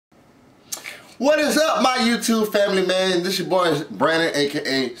What is up, my YouTube family, man? This your boy Brandon,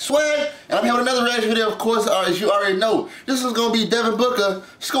 aka Swag, and I'm here with another reaction video. Of course, as you already know, this is gonna be Devin Booker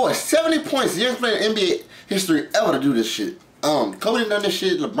scoring 70 points. The youngest player in NBA history ever to do this shit. Kobe done this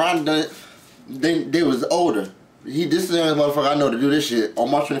shit. LeBron done it. They was older. This is the only motherfucker I know to do this shit on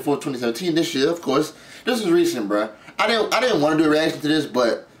March 24th, 2017. This year, of course. This is recent, bruh. I didn't want to do a reaction to this,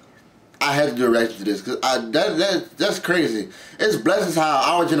 but I had to do a reaction to this because that's crazy. It's blessings how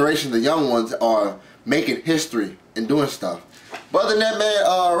our generation, the young ones, are making history and doing stuff. But other than that,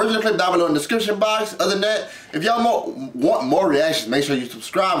 man, original clip down below in the description box. Other than that, if y'all want more reactions, make sure you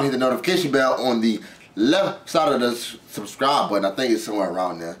subscribe and hit the notification bell on the left side of the subscribe button. I think it's somewhere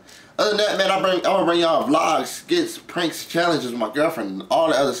around there. Other than that, man, I'm gonna bring y'all vlogs, skits, pranks, challenges with my girlfriend, and all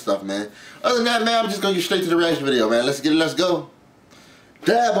the other stuff, man. Other than that, man, I'm just gonna get straight to the reaction video, man. Let's get it. Let's go.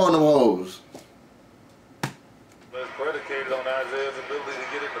 Dab on them hoes. It's predicated on Isaiah's ability to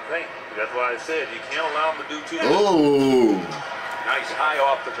get in the paint. That's why I said you can't allow him to do too much. Ooh. Nice high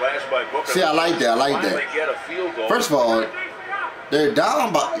off the glass by Booker. See, I like that. I like that. Get a field goal. First of all, they're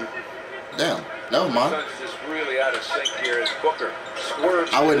down by. Damn, never mind. Sun's just really out of sync here as Booker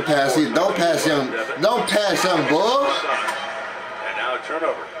swerves. I wouldn't pass him. Don't pass him. Don't pass him, bull. And now a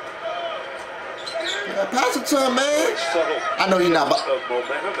turnover. Yeah, pass it to him, man. I know he's not. Booker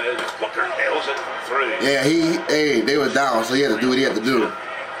nails it from 3. Yeah, they was down, so he had to do what he had to do.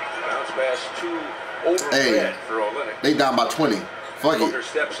 Bounce pass 2 over Hey, for Olynyk. they down by 20. Fuck Booker it.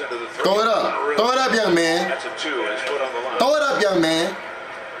 steps into the 3. Throw it up. Throw it up, young man. That's a 2. His foot on the line. Throw it up, young man.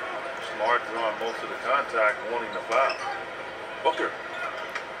 Smart drawing most of the contact, wanting the foul. Booker.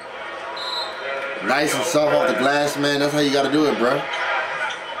 Nice and soft off the glass, man. That's how you gotta do it, bro.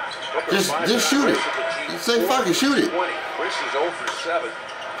 Just shoot it. Say fucking shoot it. Chris is 0 for 7.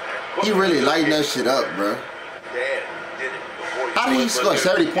 He really lighting that shit up, bro. How did he score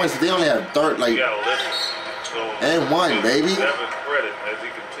 70 points if they only have third, like, and 1, baby? Credit as he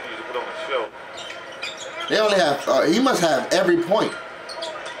continues to put on the show. They only have, he must have every point.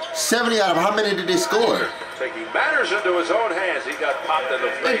 70 out of how many did they score? Taking matters into his own hands. He got popped in the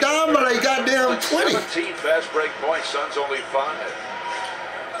face. They down by like goddamn 20. 17 fast break points. Suns only 5.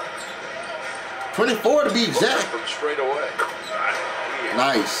 24 to be exact. From straight away.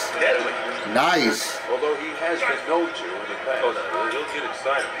 Nice. Deadly. Nice. Although he has been known to in the past. Oh, he'll get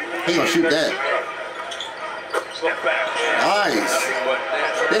excited. He gonna shoot that. Step back. Nice.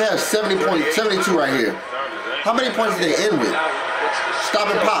 They have 72 right here. How many points did they end with?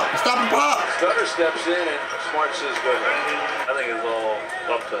 Stop and pop. Stop and pop. Stutter steps in and Smart says good. I think it's all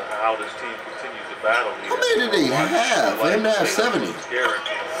up to how this team continues to battle. How many did they have? For him to have 70.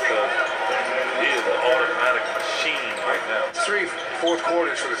 He is an automatic machine right now. 3 fourth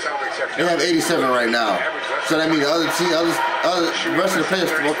quarters for the Celtics. They have 87 right now. So that means the other team, the rest of the players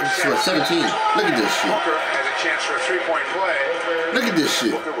are 17. Look at this shit. Booker has a chance for a 3-point play. Look at this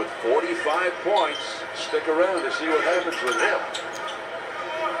shit. Booker with 45 points. Stick around to see what happens with him.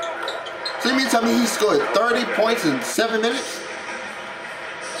 So you mean to tell me he scored 30 points in 7 minutes?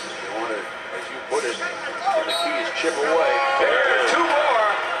 You want to, as you put it, the key is chip away. There, 2 more.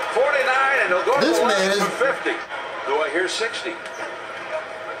 49, and he'll go This to the man line is for 50. Do I hear 60?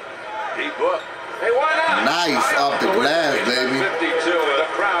 Deep book. Hey, why not? Nice off the glass, baby. 52. The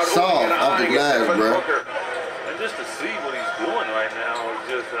crowd soft off the glass, bro. And just to see what he's doing right now is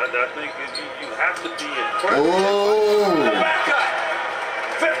just, I think you have to be impressed. Oh. The back cut.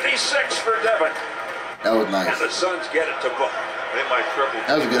 56 for Devin. That was nice. And the Suns get it to Book. They might triple.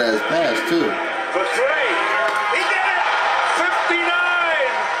 That was a good ass pass too. For 3. He did it. 59.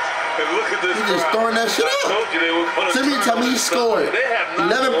 And look at this. He just throwing that shit up. So you tell me he scored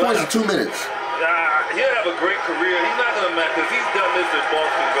 11 points in 2 minutes. He'll have a great career. He's not going to match because he's done this in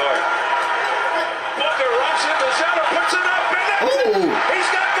Boston guard. Booker runs into the center, puts it up, and he's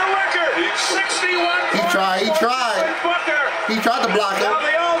got the record. 61 He tried. Booker. He tried to block him. Now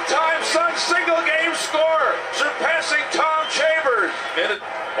the all-time Suns single-game scorer, surpassing Tom Chambers.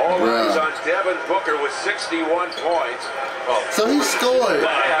 All eyes on Devin Booker with 61 points. Oh. So he scored.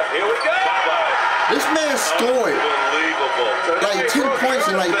 Here we go. This man scored like 10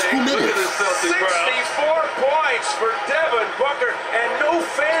 points in like 2 minutes. 64 points for Devin Booker and no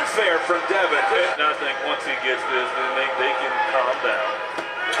fanfare from Devin. And I think once he gets this, then they can calm down.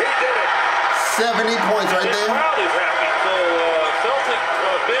 He did it. 70 points right there. The crowd is happy. So, Celtic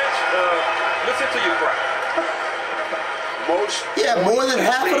bench, listen to your crowd. He had more than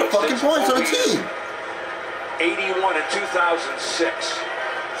half of the fucking points on the team. 81 in 2006.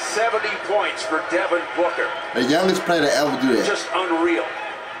 70 points for Devin Booker. The youngest player to ever do that. Just unreal.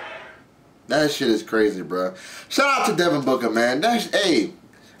 That shit is crazy, bro. Shout out to Devin Booker, man. That's, hey,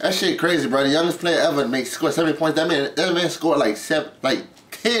 That shit crazy, bro. The youngest player ever to score 70 points. That man scored like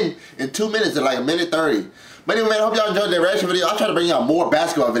 10 in 2 minutes in like a minute 30. But anyway, man, I hope y'all enjoyed that reaction video. I'll try to bring y'all more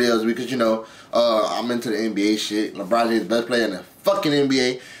basketball videos because, you know, I'm into the NBA shit. LeBron James is the best player in the fucking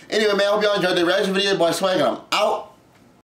NBA. Anyway, man, I hope y'all enjoyed that reaction video. Boy, Swag, and I'm out.